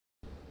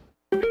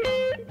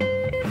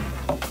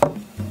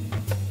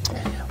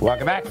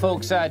Welcome back,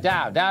 folks.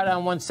 Dow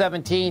down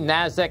 117.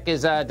 Nasdaq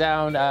is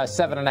down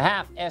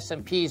 7.5.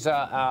 S&P's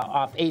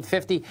off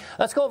 850.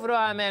 Let's go over to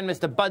our man,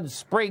 Mr. Bud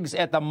Spriggs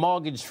at the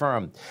mortgage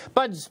firm.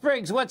 Bud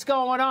Spriggs, what's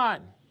going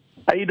on?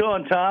 How you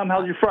doing, Tom?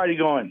 How's your Friday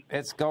going?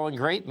 It's going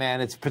great, man.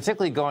 It's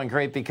particularly going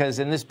great because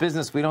in this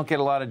business we don't get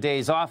a lot of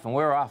days off, and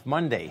we're off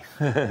Monday.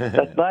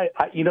 That's nice.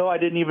 I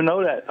didn't even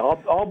know that.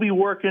 I'll be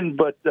working,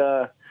 but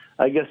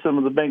I guess some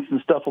of the banks and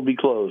stuff will be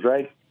closed,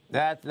 right?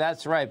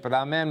 That's right, but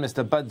our man,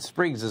 Mr. Bud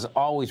Spriggs, is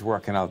always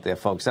working out there,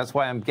 folks. That's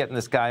why I'm getting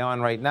this guy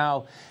on right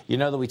now. You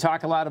know that we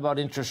talk a lot about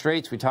interest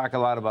rates, we talk a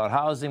lot about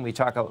housing, we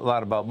talk a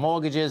lot about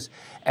mortgages.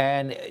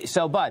 And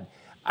so, Bud,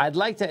 I'd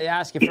like to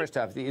ask you first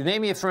off, the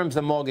name of your firm's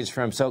the mortgage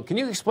firm. So can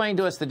you explain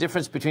to us the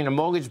difference between a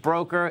mortgage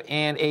broker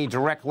and a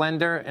direct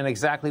lender and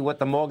exactly what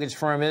the mortgage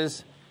firm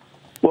is?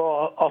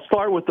 Well, I'll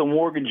start with the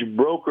mortgage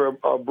broker.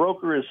 A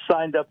broker is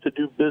signed up to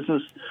do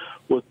business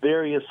with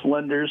various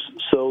lenders.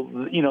 So,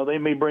 they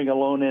may bring a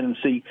loan in and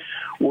see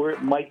where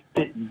it might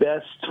fit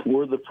best,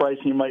 where the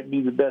pricing might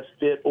be the best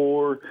fit,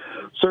 or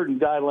certain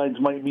guidelines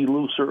might be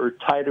looser or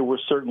tighter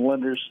with certain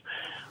lenders.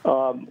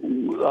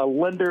 A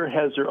lender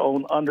has their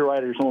own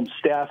underwriters, own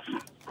staff,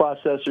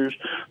 processors.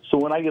 So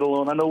when I get a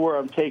loan, I know where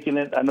I'm taking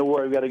it. I know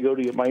where I've got to go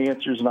to get my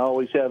answers, and I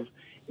always have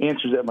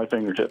answers at my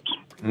fingertips.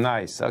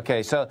 Nice.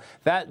 Okay, so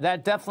that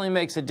definitely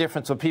makes a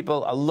difference when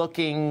people are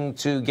looking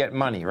to get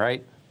money,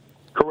 right?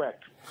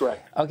 Correct.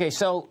 Okay,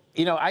 so,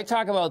 I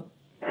talk about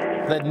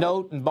the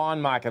note and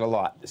bond market a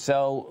lot.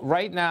 So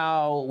right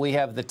now we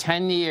have the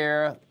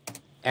 10-year,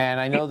 and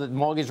I know that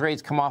mortgage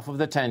rates come off of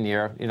the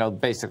 10-year,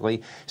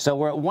 basically. So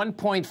we're at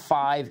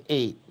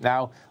 1.58.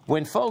 Now,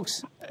 when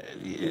folks,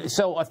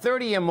 so a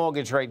 30-year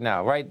mortgage right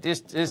now, right,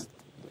 just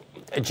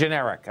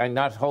generic, I'm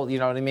not whole, you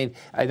know what I mean?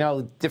 I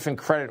know different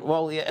credit.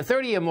 Well, a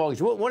 30-year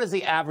mortgage, what is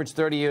the average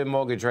 30-year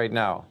mortgage right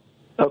now?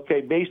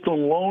 Okay, based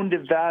on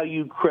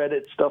loan-to-value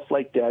credit, stuff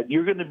like that,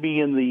 you're going to be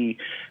in the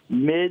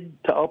mid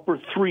to upper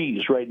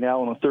threes right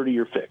now on a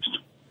 30-year fixed.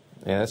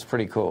 Yeah, that's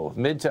pretty cool.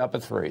 Mid to upper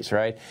threes,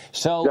 right?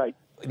 So right.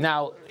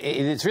 Now,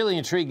 it's really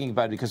intriguing,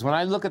 Bud, because when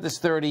I look at this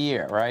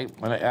 30-year, right,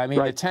 the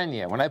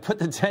 10-year, when I put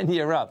the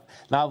 10-year up,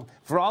 now,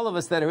 for all of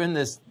us that are in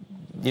this,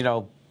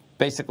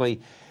 basically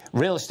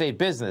real estate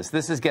business,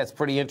 this gets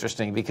pretty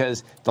interesting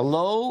because the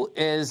low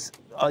is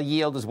a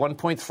yield is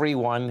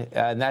 1.31,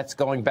 and that's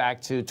going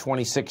back to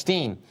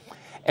 2016.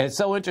 And it's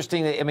so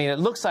interesting that, it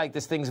looks like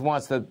this thing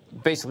wants to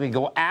basically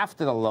go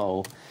after the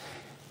low.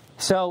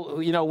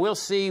 So, we'll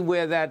see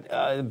where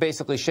that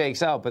basically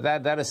shakes out. But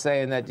that is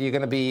saying that you're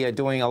going to be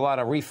doing a lot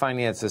of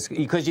refinances,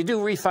 because you do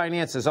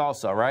refinances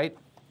also, right?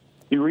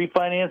 You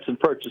refinance and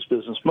purchase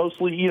business.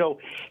 Mostly,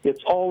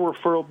 it's all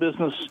referral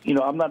business.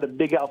 I'm not a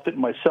big outfit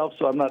myself,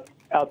 so I'm not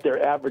out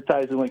there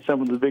advertising like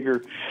some of the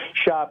bigger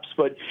shops.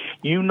 But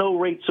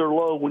rates are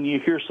low when you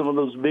hear some of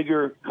those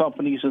bigger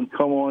companies and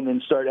come on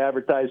and start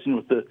advertising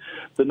with the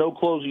no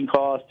closing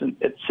cost, and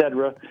et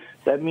cetera.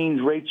 That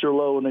means rates are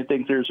low, and they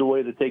think there's a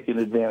way to take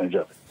advantage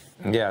of it.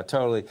 Yeah,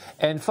 totally.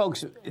 And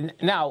folks,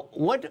 now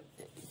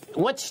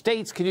what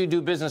states can you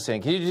do business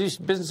in? Can you do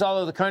business all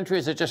over the country, or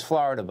is it just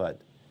Florida, Bud?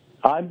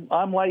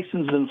 I'm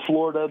licensed in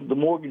Florida. The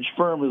mortgage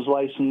firm is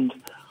licensed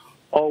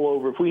all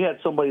over. If we had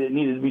somebody that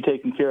needed to be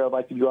taken care of,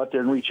 I could go out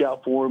there and reach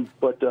out for them.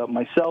 But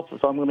myself,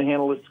 if I'm going to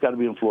handle it, it's got to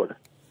be in Florida.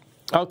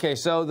 Okay,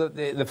 so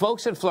the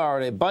folks in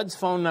Florida, Bud's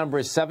phone number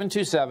is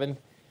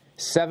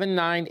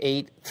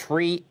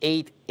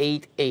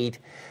 727-798-3888.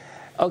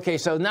 Okay,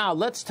 so now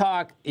let's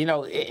talk,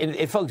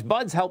 and folks,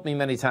 Bud's helped me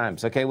many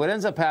times, okay? What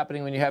ends up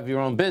happening when you have your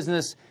own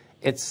business,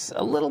 it's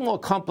a little more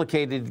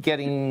complicated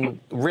getting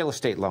real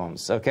estate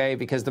loans, okay?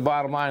 Because the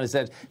bottom line is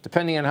that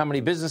depending on how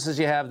many businesses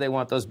you have, they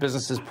want those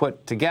businesses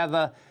put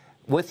together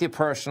with your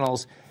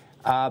personals.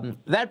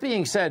 That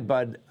being said,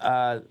 Bud,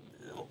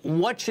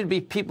 what should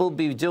people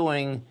be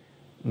doing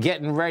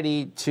getting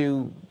ready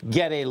to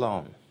get a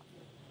loan?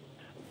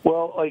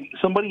 Well, like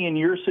somebody in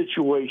your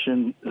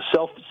situation,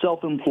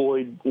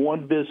 self-employed,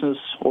 one business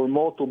or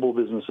multiple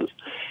businesses,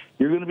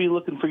 you're going to be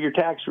looking for your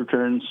tax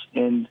returns,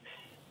 and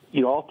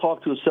I'll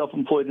talk to a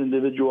self-employed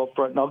individual up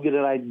front, and I'll get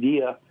an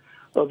idea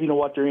of,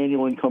 what their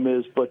annual income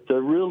is. But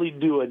to really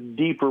do a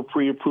deeper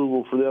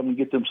pre-approval for them and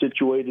get them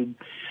situated,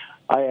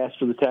 I ask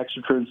for the tax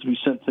returns to be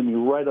sent to me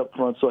right up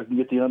front so I can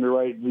get the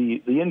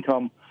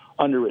income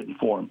underwritten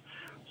for them.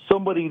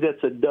 Somebody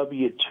that's a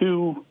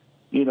W-2,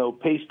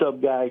 pay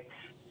stub guy,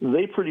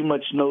 they pretty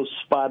much know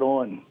spot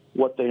on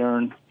what they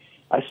earn.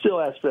 I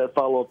still ask for that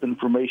follow-up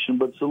information,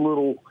 but it's a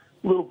little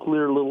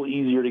clearer, a little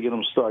easier to get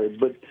them started.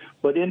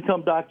 But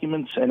income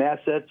documents and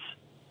assets,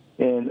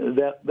 and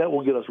that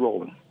will get us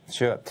rolling.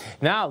 Sure.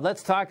 Now,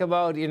 let's talk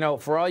about,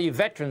 for all you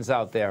veterans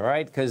out there,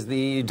 right? Because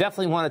you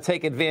definitely want to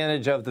take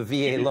advantage of the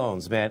VA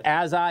loans, man,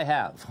 as I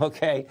have,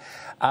 okay?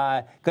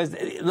 Because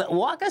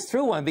walk us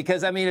through one,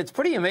 because, it's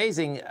pretty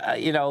amazing,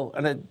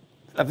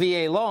 a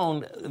VA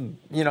loan,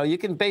 you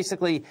can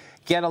basically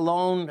get a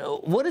loan.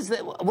 What is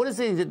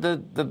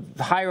the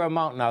higher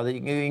amount now that you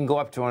can go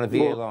up to on a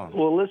VA loan?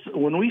 Well, listen,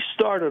 when we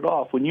started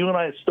off, when you and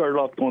I started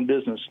off doing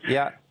business,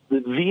 yeah, the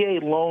VA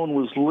loan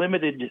was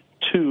limited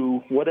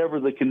to whatever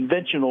the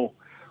conventional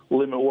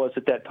limit was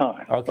at that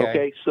time.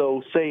 Okay.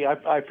 So say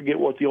I forget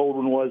what the old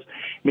one was,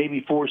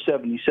 maybe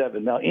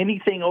 477. Now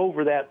anything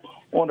over that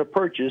on a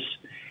purchase,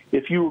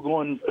 if you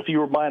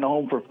were buying a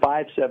home for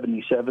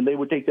 577, they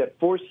would take that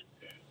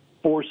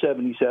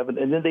 477,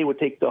 and then they would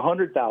take the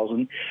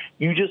 100,000.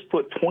 You just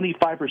put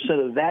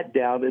 25% of that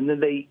down, and then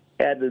they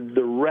added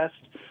the rest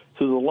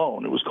to the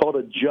loan. It was called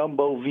a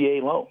jumbo VA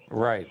loan.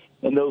 Right.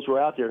 And those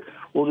were out there.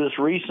 Well, just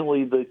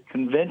recently, the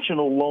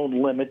conventional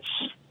loan limits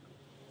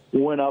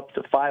went up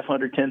to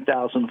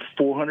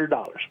 $510,400.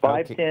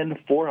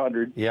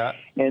 $510,400. Yeah.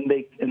 And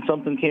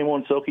something came on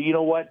and said, okay, you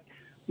know what?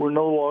 We're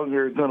no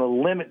longer going to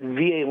limit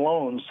VA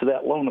loans to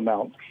that loan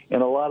amount.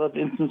 In a lot of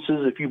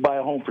instances, if you buy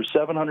a home for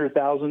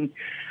 $700,000,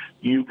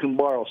 you can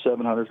borrow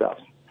 $700,000.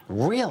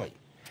 Really?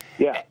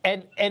 Yeah.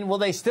 And will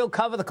they still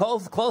cover the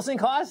closing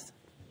costs?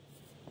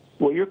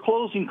 Well, your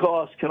closing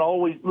costs can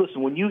always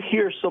listen. When you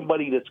hear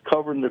somebody that's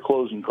covering their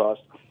closing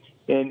costs,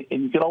 and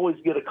you can always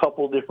get a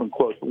couple of different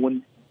quotes. But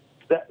when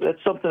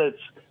that's something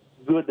that's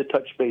good to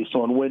touch base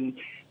on. When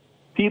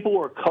people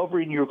are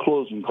covering your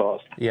closing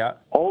costs, yeah,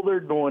 all they're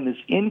doing is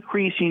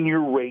increasing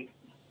your rate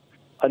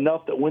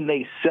enough that when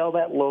they sell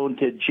that loan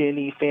to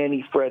Ginnie,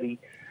 Fannie, Freddie,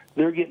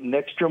 they're getting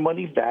extra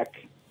money back,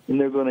 and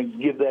they're going to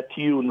give that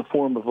to you in the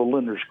form of a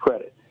lender's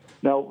credit.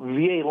 Now,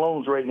 VA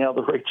loans right now,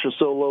 the rates are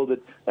so low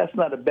that that's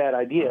not a bad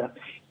idea,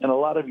 and a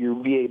lot of your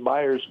VA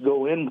buyers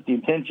go in with the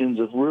intentions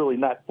of really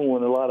not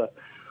pulling a lot of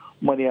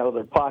money out of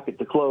their pocket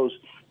to close.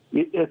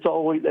 That's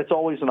always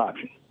an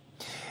option.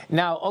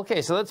 Now,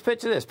 okay, so let's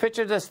picture this.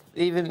 Picture this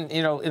even,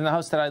 in the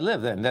house that I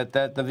live in, that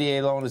the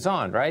VA loan is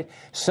on, right?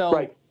 So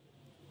right.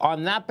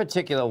 On that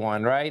particular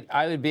one, right,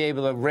 I would be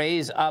able to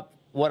raise up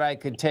what I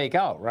could take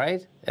out,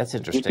 right? That's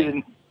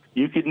interesting.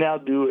 You could now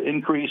do an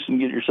increase and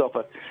get yourself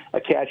a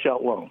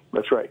cash-out loan.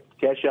 That's right,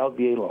 cash-out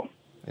VA loan.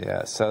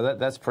 Yeah, so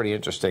that's pretty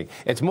interesting.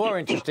 It's more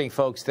interesting,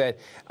 folks, that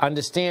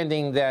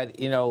understanding that,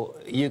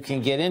 you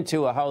can get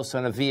into a house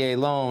on a VA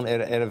loan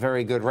at a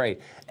very good rate.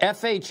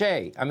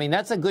 FHA, I mean,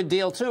 that's a good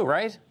deal too,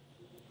 right?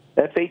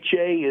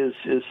 FHA is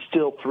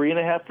still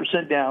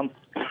 3.5% down.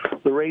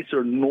 The rates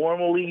are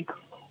normally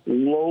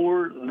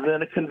lower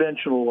than a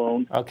conventional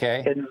loan.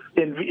 Okay.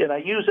 And I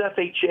use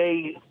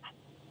FHA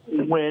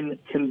when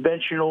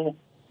conventional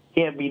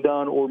can't be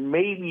done, or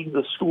maybe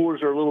the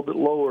scores are a little bit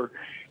lower.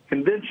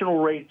 Conventional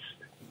rates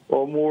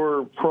are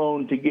more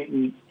prone to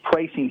getting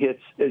pricing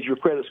hits as your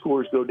credit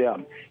scores go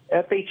down.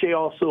 FHA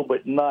also,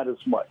 but not as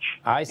much.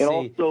 I see.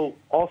 And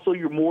also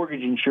your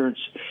mortgage insurance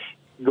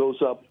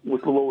goes up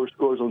with the lower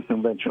scores on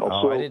conventional.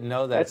 Oh, so I didn't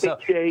know that.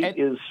 FHA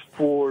is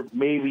for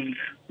maybe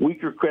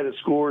weaker credit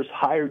scores,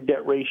 higher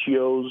debt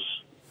ratios.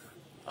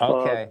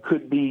 Okay.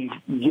 Could be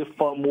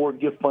more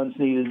gift funds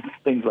needed,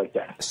 things like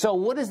that. So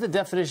what is the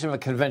definition of a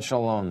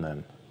conventional loan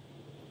then?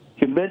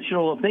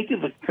 Conventional, think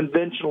of a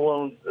conventional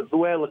loan, the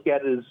way I look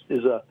at it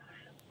is a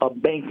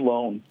bank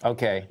loan.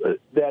 Okay.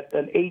 That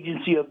an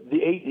agency of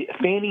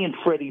Fannie and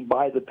Freddie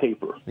buy the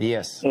paper.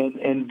 Yes.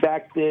 And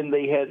back then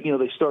they had,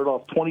 they started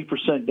off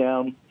 20%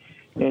 down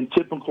and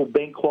typical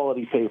bank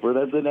quality paper.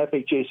 Then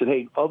FHA said,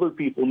 hey, other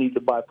people need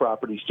to buy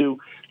properties too.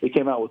 They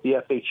came out with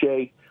the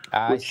FHA.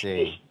 I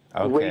see.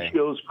 Okay.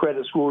 Ratios,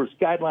 credit scores,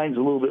 guidelines a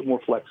little bit more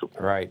flexible.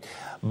 Right.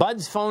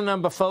 Bud's phone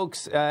number,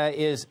 folks,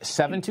 is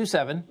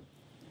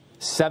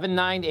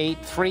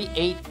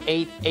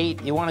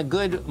 727-798-3888. You want a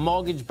good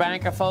mortgage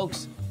banker,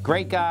 folks?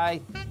 Great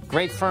guy,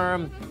 great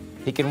firm.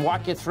 He can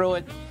walk you through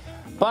it.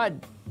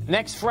 Bud,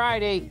 next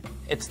Friday,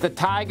 it's the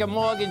Tiger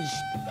Mortgage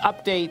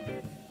update.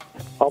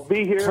 I'll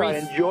be here. I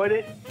enjoyed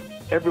it.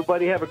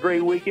 Everybody have a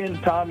great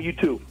weekend. Tom, you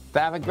too.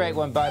 Have a great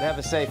one, Bud. Have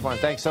a safe one.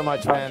 Thanks so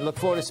much, man. Look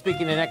forward to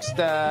speaking to you next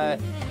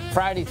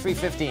Friday,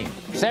 3:15.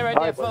 Stay right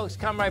there, folks.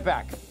 Come right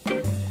back.